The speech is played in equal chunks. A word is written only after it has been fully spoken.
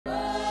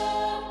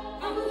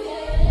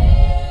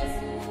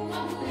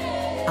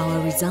Our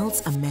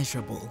results are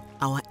measurable.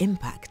 Our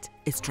impact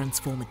is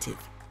transformative.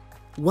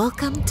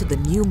 Welcome to the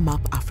new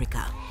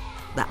MapAfrica,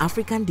 the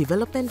African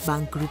Development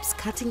Bank Group's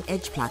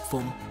cutting-edge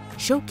platform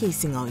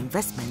showcasing our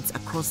investments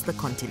across the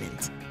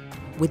continent.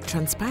 With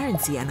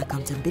transparency and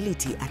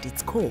accountability at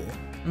its core,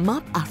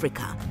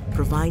 MapAfrica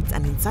provides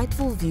an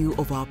insightful view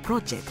of our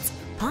projects,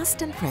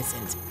 past and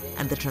present,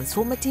 and the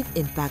transformative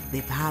impact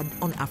they've had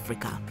on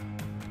Africa.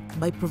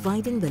 By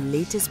providing the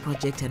latest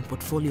project and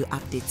portfolio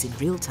updates in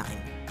real time,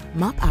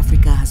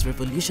 MapAfrica has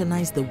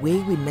revolutionized the way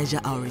we measure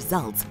our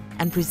results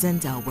and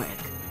present our work.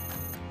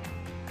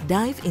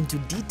 Dive into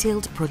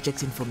detailed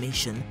project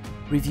information,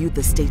 review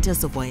the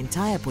status of our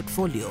entire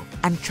portfolio,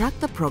 and track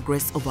the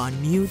progress of our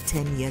new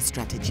 10-year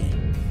strategy.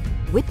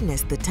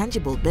 Witness the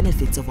tangible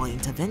benefits of our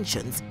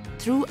interventions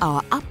through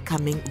our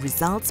upcoming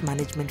Results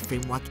Management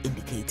Framework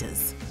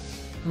indicators.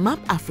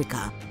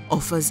 MapAfrica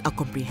offers a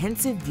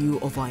comprehensive view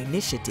of our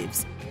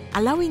initiatives,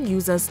 allowing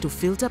users to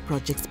filter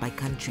projects by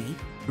country,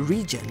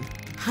 region,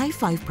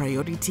 high-five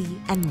priority,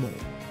 and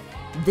more.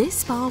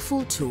 This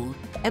powerful tool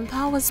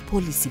empowers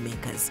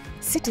policymakers,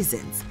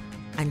 citizens,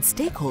 and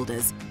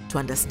stakeholders to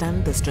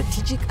understand the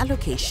strategic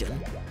allocation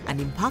and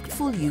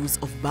impactful use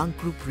of bank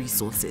group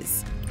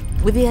resources.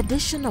 With the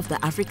addition of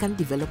the African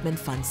Development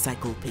Fund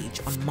cycle page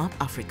on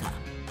MapAfrica,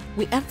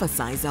 we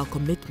emphasize our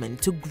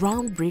commitment to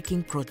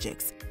groundbreaking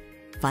projects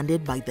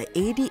funded by the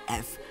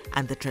ADF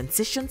and the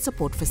Transition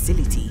Support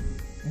Facility,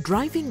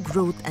 driving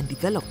growth and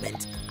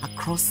development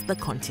across the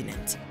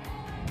continent.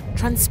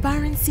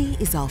 Transparency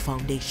is our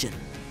foundation.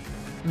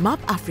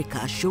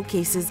 MapAfrica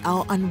showcases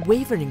our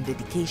unwavering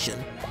dedication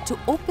to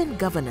open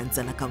governance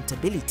and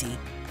accountability,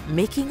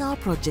 making our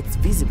projects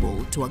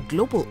visible to a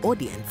global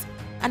audience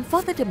and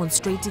further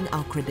demonstrating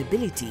our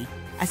credibility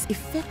as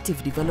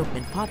effective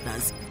development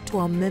partners to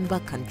our member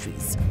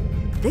countries.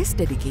 This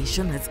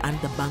dedication has earned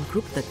the bank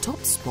group the top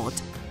spot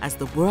as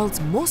the world's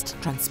most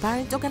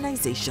transparent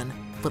organization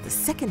for the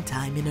second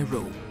time in a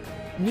row.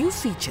 New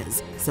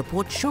features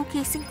support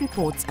showcasing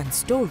reports and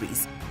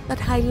stories that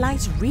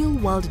highlight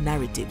real-world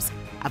narratives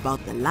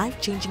about the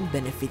life-changing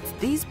benefits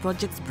these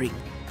projects bring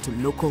to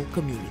local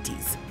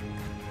communities.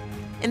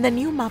 In the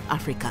new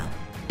MapAfrica,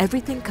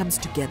 everything comes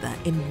together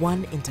in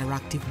one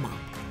interactive map.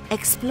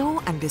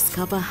 Explore and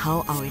discover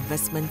how our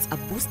investments are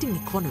boosting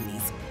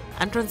economies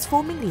and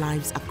transforming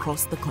lives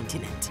across the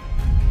continent.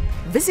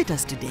 Visit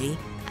us today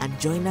and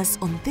join us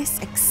on this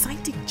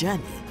exciting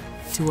journey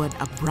toward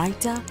a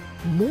brighter,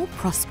 more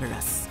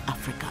prosperous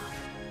Africa.